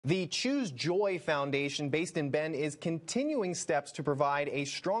The Choose Joy Foundation, based in Bend, is continuing steps to provide a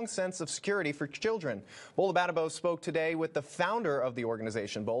strong sense of security for children. Bola Badabo spoke today with the founder of the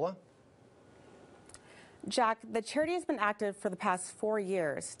organization. Bola? Jack, the charity has been active for the past 4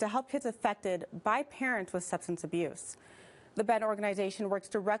 years to help kids affected by parents with substance abuse. The Bend organization works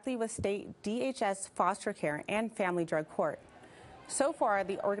directly with state DHS foster care and family drug court. So far,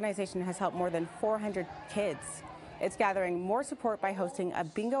 the organization has helped more than 400 kids. It's gathering more support by hosting a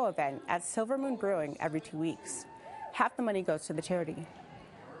bingo event at Silver Moon Brewing every 2 weeks. Half the money goes to the charity.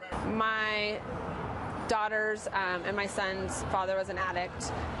 My daughter's and my son's father was an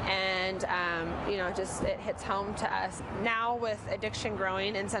addict, and just it hits home to us. Now with addiction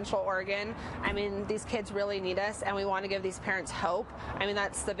growing in Central Oregon, I mean, these kids really need us, and we want to give these parents hope. I mean,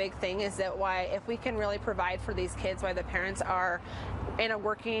 that's the big thing, is that if we can really provide for these kids while the parents are in a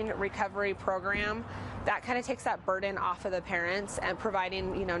working recovery program, that kind of takes that burden off of the parents, and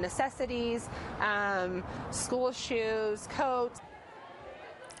providing, necessities, school shoes, coats.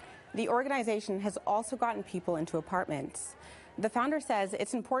 The organization has also gotten people into apartments. The founder says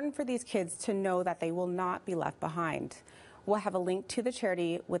it's important for these kids to know that they will not be left behind. We'll have a link to the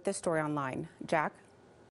charity with this story online. Jack?